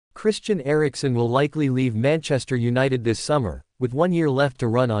Christian Eriksen will likely leave Manchester United this summer, with 1 year left to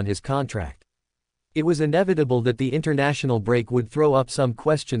run on his contract. It was inevitable that the international break would throw up some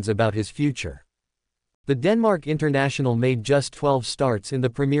questions about his future. The Denmark international made just 12 starts in the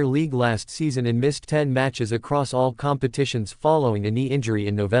Premier League last season and missed 10 matches across all competitions following a knee injury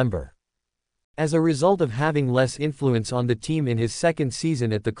in November. As a result of having less influence on the team in his second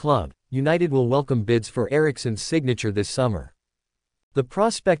season at the club, United will welcome bids for Eriksen's signature this summer. The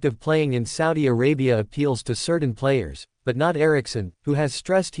prospect of playing in Saudi Arabia appeals to certain players, but not Eriksen, who has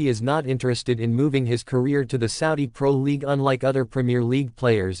stressed he is not interested in moving his career to the Saudi Pro League unlike other Premier League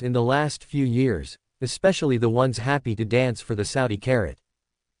players in the last few years, especially the ones happy to dance for the Saudi carrot.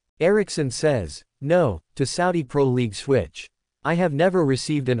 Eriksen says, "No, to Saudi Pro League switch. I have never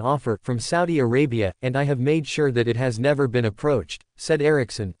received an offer from Saudi Arabia and I have made sure that it has never been approached," said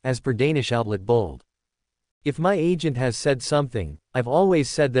Eriksen, as per Danish outlet Bold. "If my agent has said something, I've always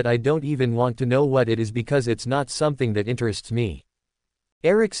said that I don't even want to know what it is because it's not something that interests me."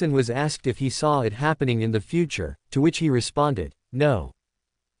 Eriksen was asked if he saw it happening in the future, to which he responded, "No.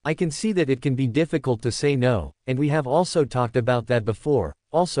 I can see that it can be difficult to say no, and we have also talked about that before,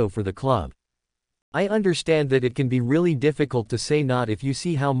 also for the club. I understand that it can be really difficult to say not if you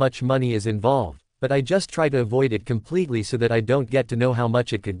see how much money is involved, but I just try to avoid it completely so that I don't get to know how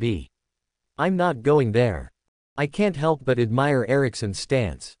much it could be. I'm not going there." I can't help but admire Eriksen's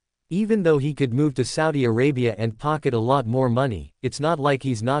stance. Even though he could move to Saudi Arabia and pocket a lot more money, it's not like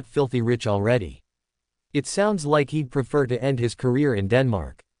he's not filthy rich already. It sounds like he'd prefer to end his career in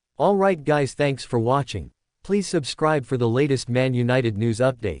Denmark. Alright guys, thanks for watching. Please subscribe for the latest Man United news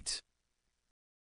updates.